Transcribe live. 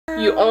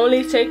You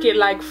only take it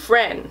like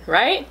friend,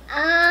 right?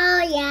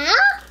 Oh, yeah?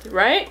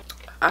 Right?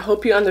 I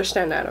hope you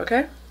understand that,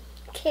 okay?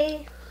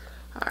 Okay.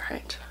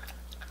 Alright.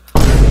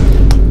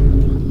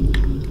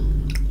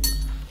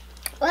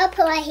 We'll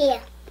put right here.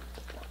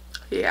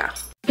 Yeah.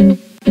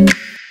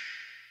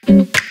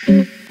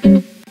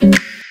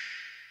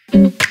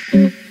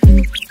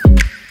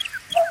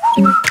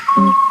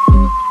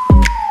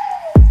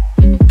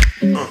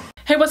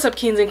 Hey, what's up,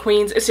 kings and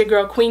queens? It's your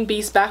girl Queen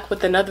Beast back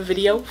with another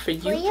video for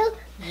you,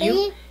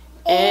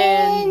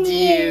 and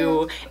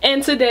you.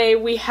 And today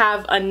we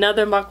have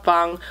another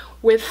mukbang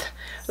with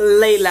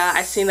Layla.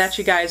 I seen that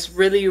you guys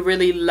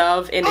really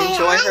love and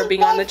enjoy her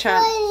being on the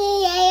channel.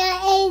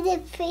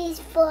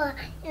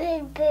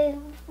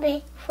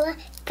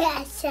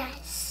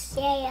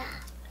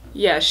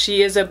 Yeah,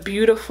 she is a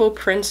beautiful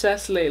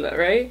princess, Layla,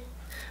 right?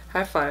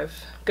 High five.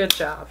 Good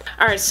job.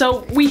 Alright,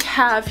 so we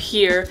have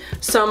here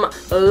some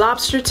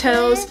lobster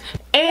tails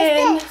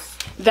and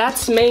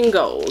that's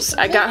mangoes.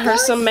 I got her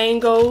some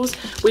mangoes.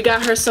 We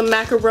got her some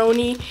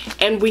macaroni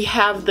and we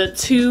have the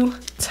 2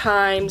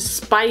 times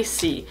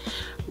spicy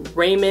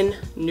ramen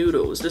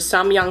noodles. The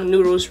samyang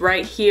noodles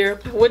right here.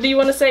 What do you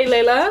want to say,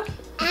 Layla?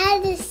 I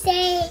have to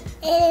say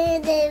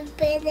the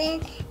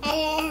button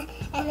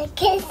and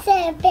kiss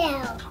the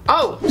bell.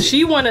 Oh,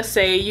 she want to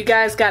say you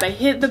guys got to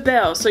hit the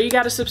bell. So you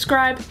got to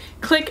subscribe,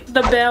 click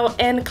the bell,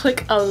 and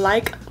click a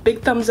like.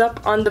 Big thumbs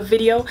up on the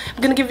video.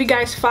 I'm going to give you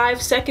guys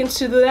 5 seconds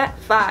to do that.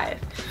 5,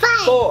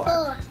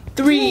 4,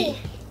 3,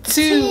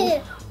 2,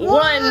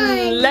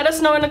 1. Let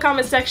us know in the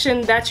comment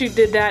section that you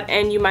did that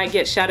and you might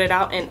get shouted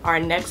out in our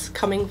next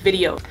coming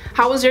video.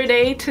 How was your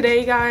day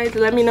today, guys?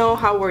 Let me know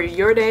how were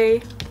your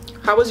day.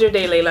 How was your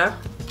day, Layla?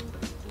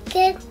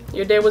 Good.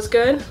 Your day was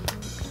good?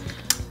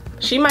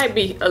 She might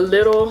be a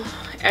little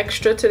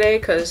extra today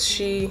because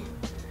she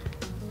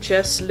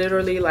just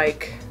literally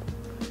like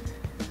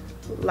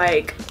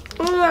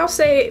I'll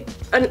say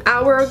an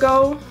hour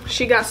ago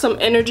she got some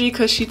energy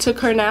because she took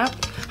her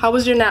nap. How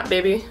was your nap,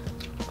 baby?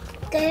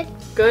 Good.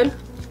 Good?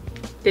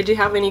 Did you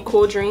have any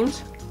cool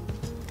dreams?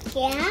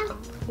 Yeah.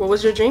 What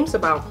was your dreams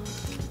about?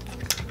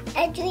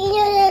 I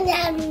dreamed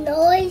that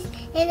noise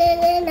and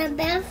then in the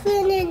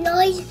bathroom the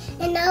noise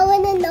and now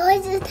when the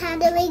noise is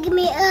trying to wake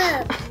me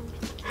up.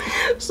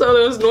 So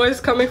there was noise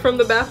coming from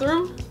the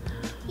bathroom?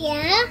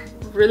 Yeah.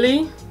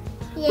 Really?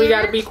 Yeah. We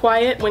gotta be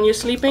quiet when you're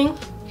sleeping?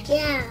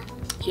 Yeah.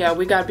 Yeah,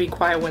 we gotta be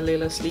quiet when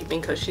Layla's sleeping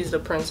because she's the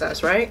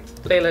princess, right?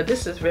 Layla,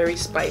 this is very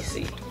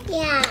spicy.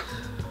 Yeah.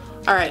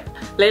 Alright,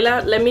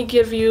 Layla, let me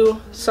give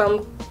you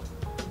some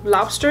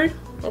lobster,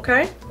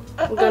 okay?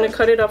 I'm gonna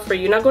cut it up for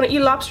you. Not gonna eat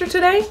lobster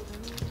today?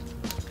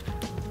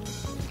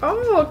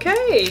 Oh,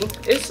 okay.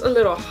 It's a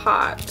little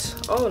hot.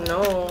 Oh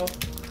no.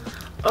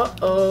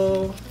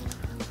 Uh-oh.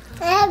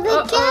 Be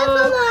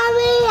careful,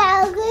 Mommy.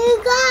 I'll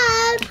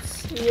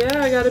get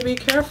Yeah, I gotta be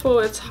careful.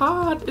 It's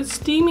hot. It's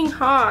steaming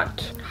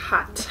hot.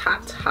 Hot.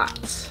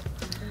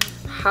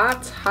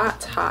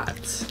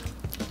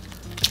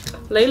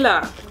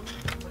 Layla,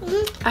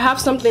 I have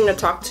something to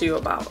talk to you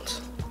about.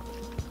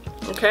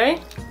 Okay?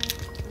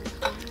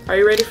 Are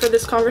you ready for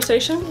this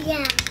conversation?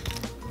 Yeah.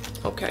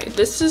 Okay,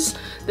 this is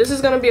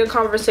gonna be a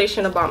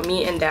conversation about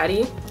me and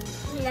Daddy.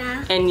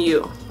 Yeah. And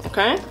you,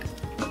 okay?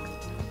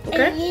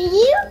 Okay? And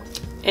you?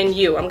 And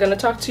you. I'm gonna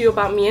talk to you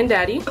about me and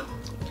Daddy.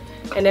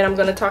 And then I'm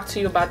gonna talk to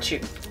you about you.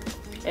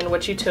 And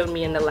what you told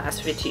me in the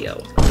last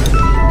video.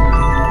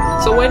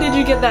 So where did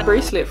you get that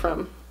bracelet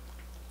from?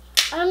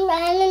 I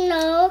don't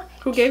know.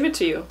 Who gave it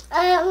to you?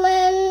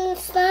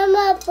 Some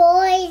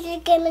boys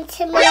gave it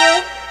to me.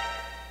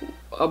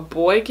 A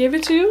boy gave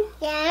it to you?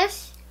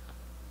 Yes.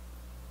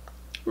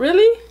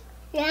 Really?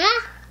 Yeah.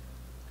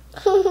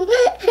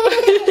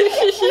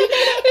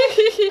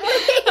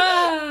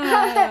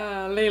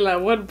 Layla,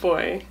 what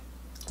boy?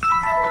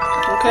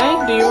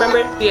 Okay, do you remember?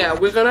 Yeah,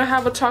 we're gonna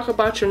have a talk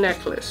about your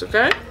necklace,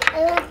 okay?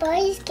 And the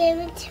boys gave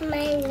it to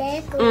my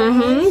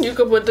necklace. You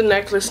could put the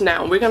necklace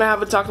now. We're gonna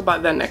have a talk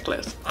about that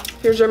necklace.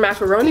 Here's your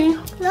macaroni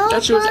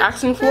that she was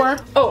asking for.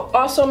 Oh,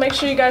 also make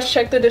sure you guys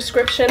check the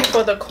description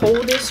for the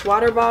coldest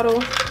water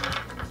bottle.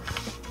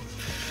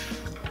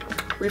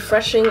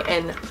 Refreshing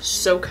and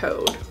so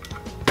cold.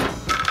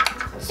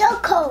 So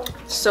cold.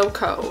 So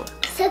cold.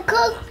 So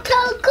cold,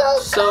 cold,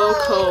 cold, so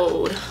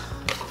cold.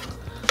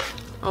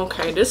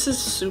 Okay, this is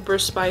super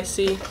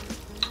spicy.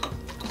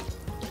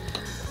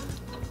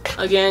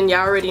 Again, y'all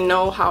already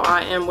know how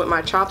I am with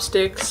my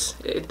chopsticks.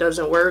 It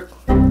doesn't work.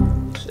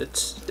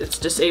 It's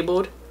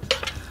disabled.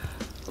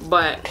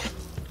 But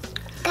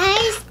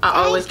guys, I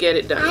always get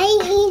it done.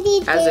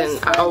 As in,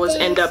 I always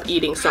end up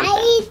eating something.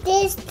 I eat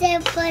this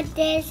to put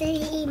this and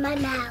eat my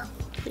mouth.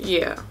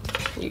 Yeah,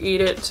 you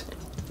eat it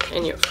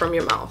from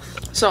your mouth.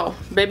 So,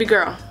 baby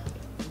girl.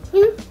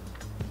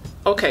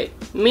 Okay,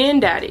 me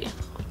and Daddy.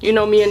 You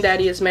know me and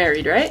Daddy is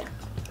married, right?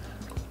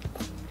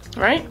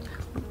 Right?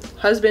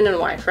 Husband and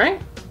wife,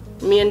 right?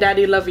 Me and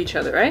Daddy love each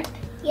other, right?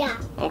 Yeah.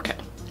 Okay.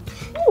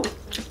 Ooh.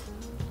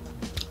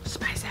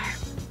 Spicy.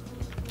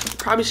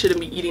 Probably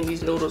shouldn't be eating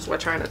these noodles while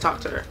trying to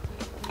talk to her.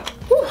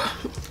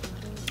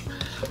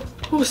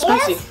 Ooh,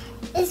 spicy.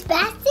 It's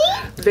spicy?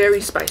 Very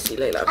spicy,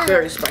 Layla.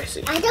 Very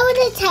spicy. I don't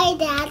want to try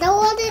that. I don't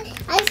want it.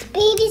 It's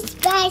baby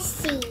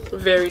spicy.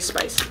 Very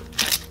spicy.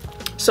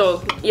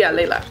 So, yeah,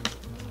 Layla.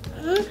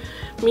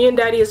 Me and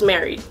Daddy is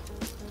married.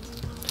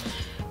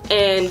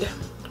 And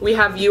we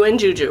have you and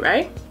Juju,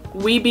 right?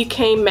 We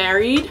became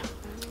married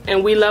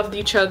and we loved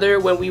each other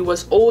when we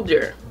was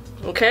older.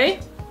 Okay?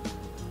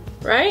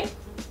 Right?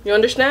 You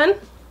understand?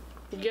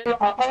 You get it?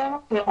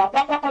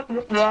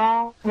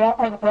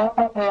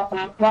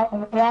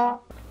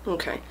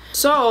 Okay.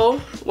 So,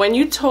 when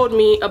you told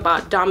me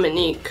about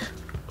Dominic,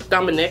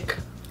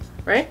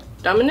 right?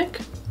 Dominic?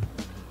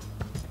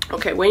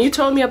 Okay, when you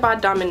told me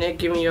about Dominic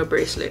giving you a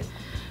bracelet,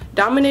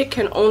 Dominic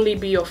can only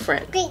be your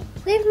friend. Wait,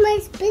 where's my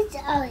spits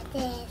out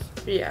there?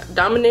 Yeah,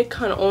 Dominic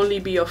can only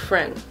be your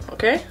friend,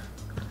 okay?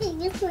 Wait,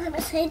 this one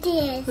has right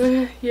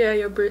there. Yeah,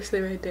 your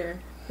bracelet right there.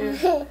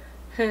 Yeah.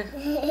 I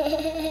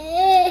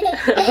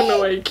don't know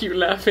why you keep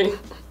laughing.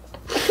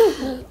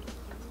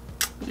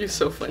 You're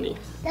so funny.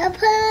 Now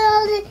put it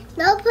on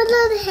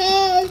the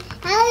head.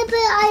 How do you put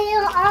it on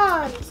your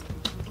arms?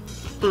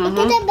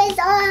 Put the best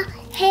on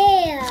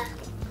hair.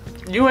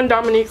 You and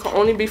Dominic can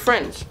only be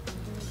friends.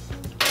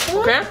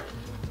 Okay?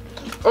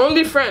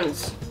 Only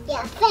friends.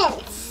 Yeah,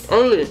 friends.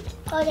 Only.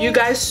 You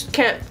guys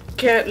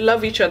can't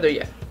love each other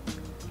yet.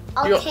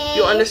 Okay.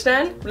 You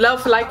understand?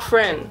 Love like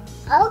friend.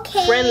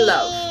 Okay. Friend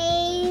love.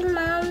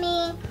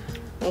 Mommy.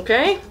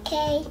 Okay?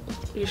 Okay.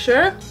 You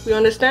sure? You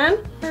understand?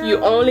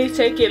 You only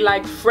take it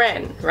like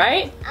friend,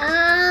 right?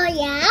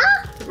 Yeah.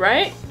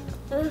 Right?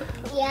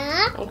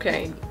 Yeah.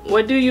 Okay.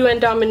 What do you and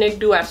Dominic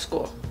do at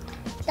school?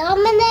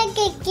 Dominic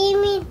gave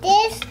me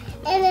this,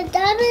 and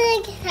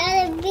Dominic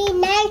had to be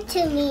nice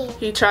to me.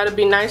 He try to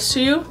be nice to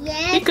you?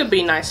 Yes. He could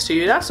be nice to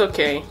you. That's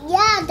okay.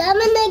 Yeah,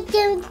 Dominic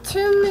gave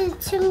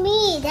it to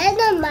me. That's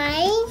not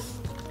mine.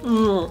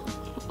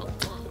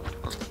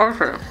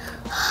 Okay.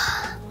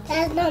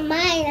 That's not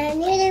mine. I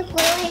need it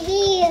for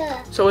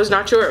here. So it's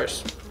not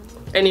yours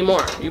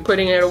anymore. You're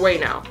putting it away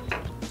now.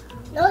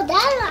 No,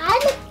 that's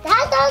not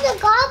the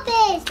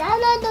garbage. That's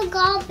not the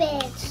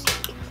garbage.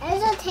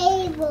 That's a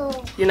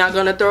table. You're not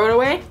gonna throw it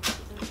away?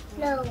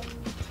 No.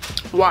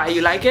 Why?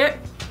 You like it?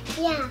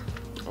 Yeah.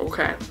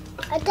 Okay.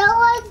 I don't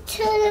want it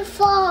to the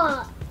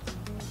floor.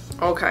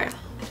 Okay.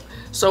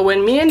 So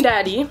when me and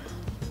Daddy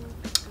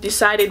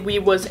decided we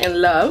was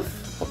in love,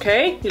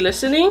 okay? You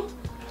listening?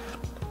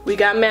 We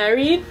got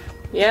married,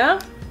 yeah?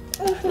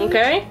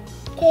 Okay?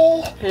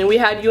 Okay. And we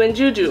had you and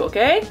Juju,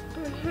 okay?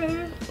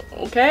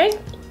 Okay?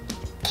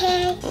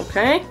 Okay.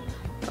 Okay?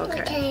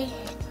 Okay. Okay.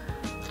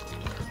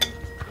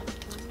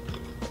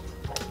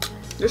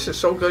 This is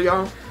so good,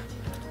 y'all.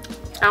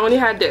 I only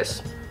had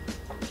this.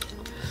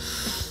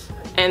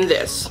 And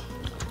this.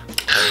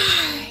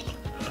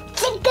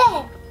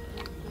 Chicken.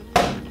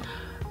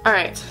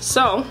 Alright,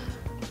 so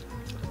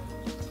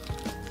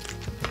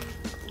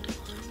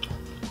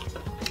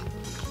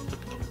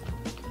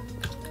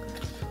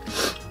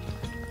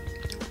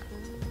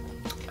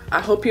I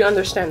hope you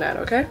understand that,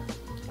 okay?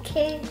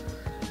 Okay.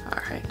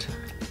 Alright.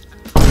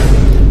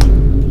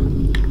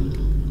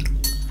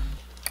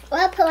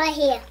 We'll put right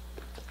here.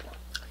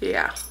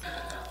 Yeah.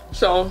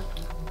 So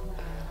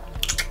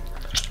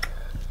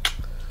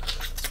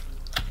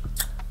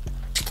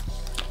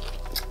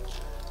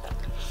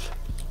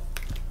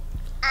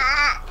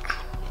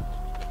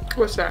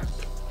what's that?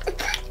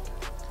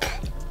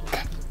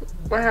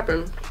 What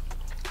happened?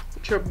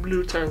 It's your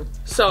blue tongue.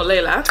 So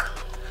Layla,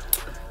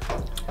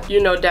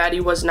 you know Daddy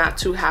was not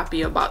too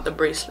happy about the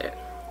bracelet.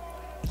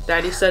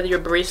 Daddy said your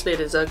bracelet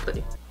is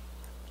ugly.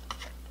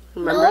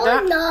 Remember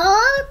that? No,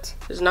 not.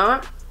 It's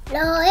not?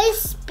 No,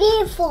 it's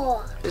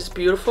beautiful. It's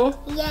beautiful?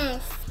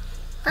 Yes.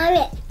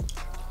 Mommy.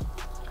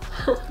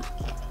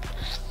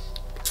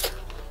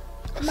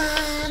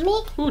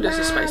 Mommy. Ooh, this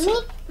is spicy.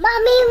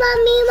 Mommy.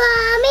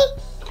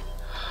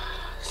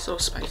 So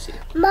spicy.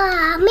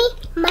 Mommy.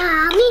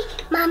 Hey.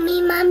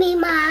 Mommy.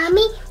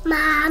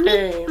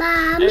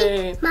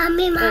 Hey.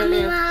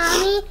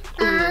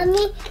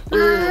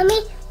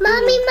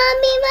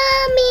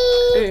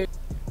 Hey.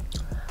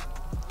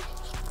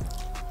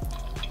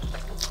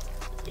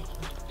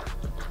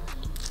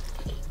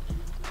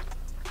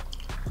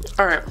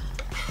 Alright.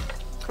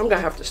 I'm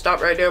gonna have to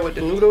stop right there with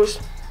the noodles.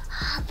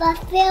 But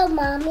feel,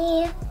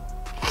 Mommy.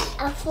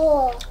 I'm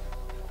full.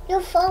 You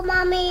full,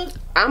 Mommy?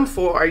 I'm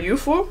full. Are you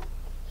full?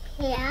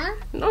 Yeah.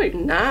 No, you're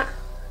not.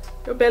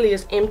 Your belly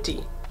is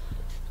empty.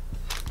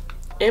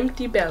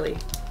 Empty belly.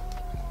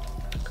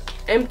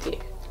 Empty.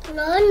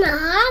 No,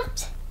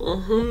 not.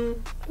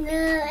 No,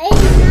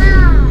 it's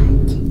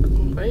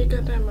not. Why you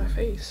got that in my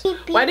face?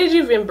 Why did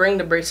you even bring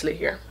the bracelet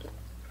here?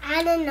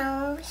 I don't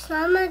know.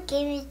 Someone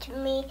gave it to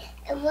me.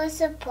 It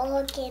was a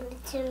boy gave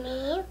it to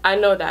me. I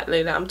know that,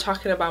 Layla. I'm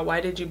talking about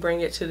why did you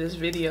bring it to this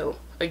video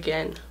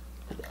again?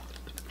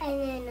 I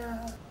don't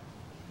know.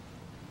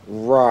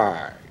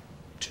 Right.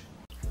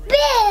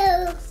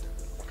 Bill!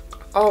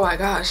 Oh my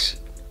gosh.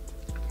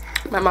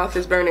 My mouth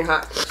is burning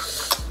hot.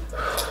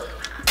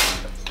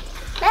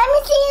 Let me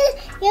see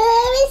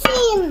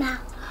your mouth.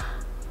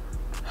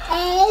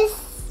 It's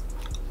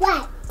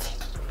what?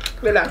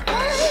 Layla.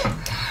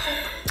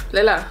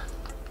 Layla,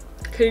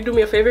 can you do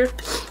me a favor?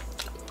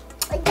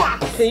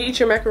 Yes. Can you eat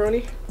your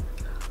macaroni?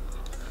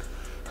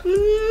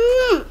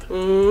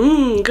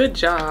 Good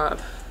job.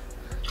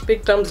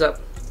 Big thumbs up.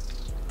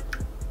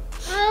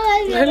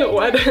 Layla,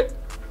 what?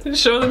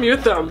 Show them your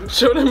thumb.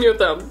 Show them your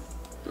thumb.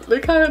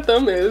 Look how your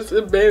thumb is.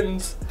 It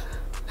bends.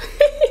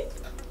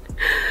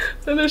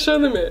 Layla, show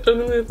them it. Show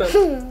them your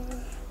thumb.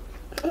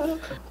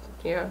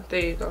 Yeah, there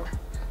you go.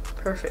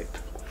 Perfect.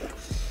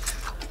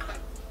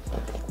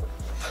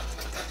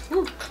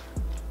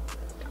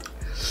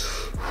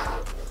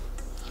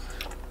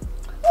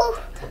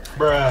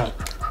 Bruh.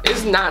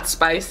 It's not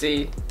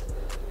spicy.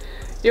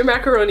 Your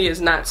macaroni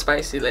is not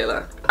spicy,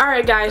 Layla.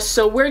 Alright guys,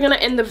 so we're gonna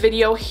end the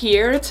video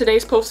here.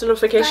 Today's post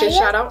notification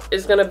shout out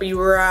is gonna be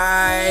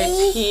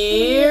right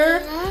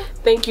here.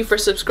 Thank you for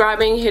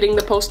subscribing, hitting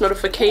the post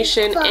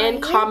notification,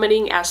 and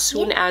commenting as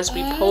soon as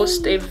we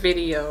post a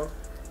video.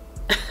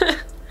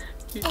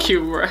 You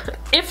cute, bruh.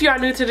 If you are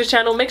new to the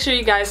channel, make sure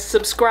you guys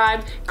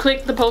subscribe,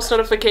 click the post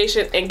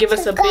notification, and give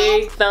us a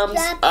big thumbs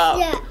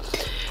up.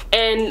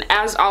 And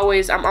as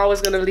always, I'm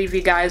always gonna leave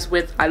you guys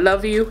with I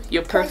love you,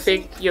 you're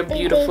perfect, you're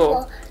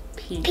beautiful.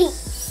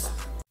 Peace.